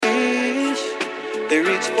They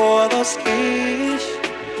reach for the skish.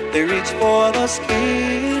 They reach for the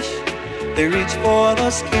skish. They reach for the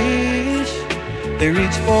skish. They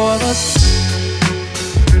reach for the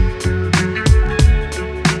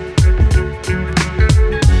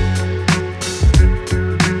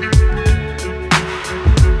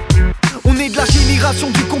On est de la génération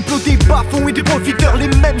du complot des bas-fonds et des profiteurs. Les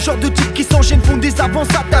mêmes genres de types qui s'enchaînent font des avances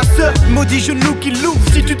à ta sœur. Maudit genou qui l'ouvre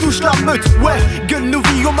si tu touches la meute. Ouais, gueule nos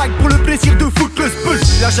vies au mic pour le plaisir de foutre le spul.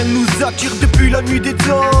 La gêne nous attire depuis la nuit des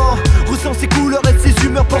temps. Ressent ses couleurs et ses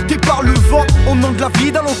humeurs portées par le vent. On demande la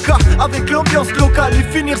vie dans l'Oka avec l'ambiance locale et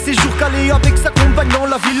finir ses jours calés avec sa compagne dans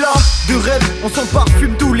la villa. De rêve, on s'en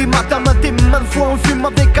parfume tous les matins, maintes et maintes fois on fume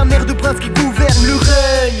avec un air de prince qui gouverne le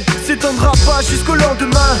règne. S'étendra pas jusqu'au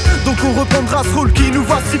lendemain, donc on reprendra ce rôle qui nous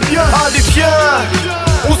va si bien. Allez viens,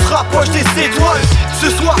 on se rapproche des étoiles. Ce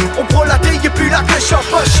soir on prend la taille et puis la crèche en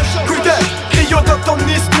poche. Coude, crayon dans ton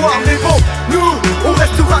histoire. Mais bon, nous on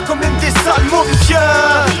restera quand même des salmons. Viens,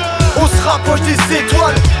 on se rapproche des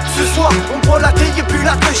étoiles. Ce soir on prend la taille et puis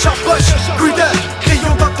la crèche en poche. Coude,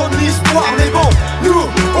 crayon dans ton histoire. Mais bon, nous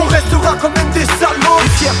on restera quand même des salmons. Et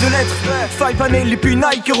fier de l'être, faille panel et puis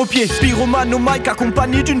Nike au pied. Pyromane au mic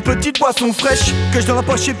accompagné d'une petite boisson fraîche. Que je dans la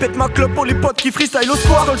poche et pète ma clope pour les potes qui freestyle au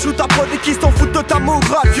square. Quand le shoot à prod et qui s'en foutent de ta morale.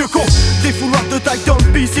 Vieux con, des fouloirs de taille dans le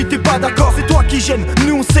pays. Si t'es pas d'accord, c'est toi qui gêne.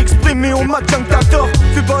 Nous on s'exprime et on maintient que t'as tort.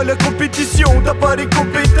 Fais pas la compétition, t'as pas les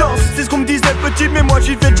compétences. C'est ce qu'on me disait petit, mais moi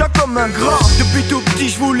j'y vais déjà comme un grand. Depuis tout petit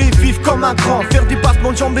je voulais vivre comme un grand. Faire des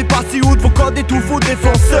passements de jambes et pas si haut de vos codes et tout faux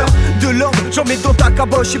défenseurs de l'ordre. J'en mets dans ta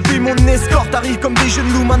caboche et puis mon escorte arrive comme des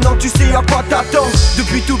jeunes loups. Maintenant tu sais à quoi t'attends.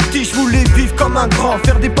 Depuis tout petit je voulais vivre comme un grand.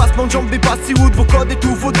 Faire des passements de jambes et pas si haut de vos codes et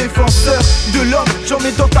tout faux défenseurs de l'ordre. J'en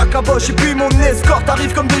mets dans ta caboche et puis mon escorte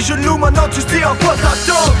arrive comme des jeunes loups. Maintenant tu sais à quoi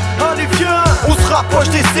t'attends. Allez viens, on se rapproche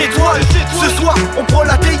des étoiles. Ce soir on prend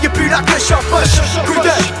la taille et puis la crèche en poche. Coup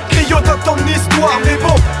d'œil, crayon dans ton histoire. Mais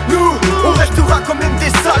bon, nous on restera quand même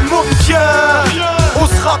des salmons. Viens, on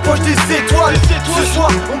se rapproche des étoiles. Ce soir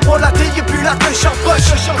on prend la taille et puis la crèche en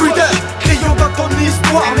poche. Coup d'œil, crayon dans ton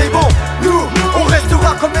histoire. Mais bon, nous on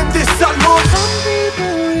restera quand même des salmons. Some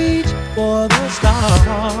people reach for the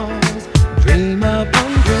stars, dream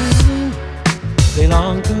upon dream, they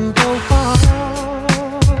long to go far.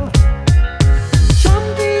 Some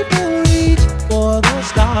people reach for the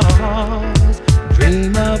stars,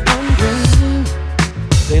 dream upon dream,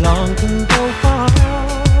 they long to go far.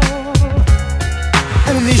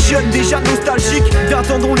 On est jeunes, déjà nostalgiques.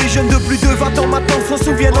 Attendons les jeunes de plus de 20 ans maintenant s'en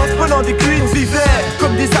souviennent en se prenant des cuits. On vivait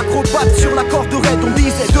comme des acrobates sur la corde raide. On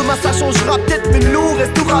disait demain ça changera peut-être, mais nous on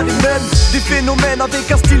restera les mêmes. Des phénomènes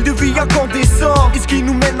avec un style de vie incandescent. Et ce qui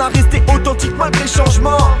nous mène à rester authentiques malgré les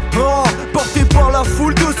changements. Oh, porté par la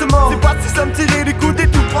foule doucement. C'est pas si simple tirer les coudes et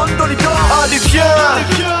tout prendre dans les dents. Allez viens,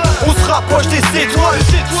 on se rapproche des étoiles.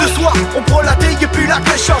 Ce soir on prend la taille et puis la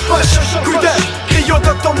crèche en poche. Coup d'œil, crayon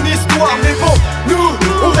dans ton histoire. Mais bon, nous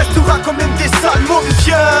on restera quand même des salmons.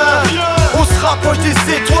 Viens, on se rapproche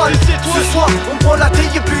des étoiles. Ce soir on prend la taille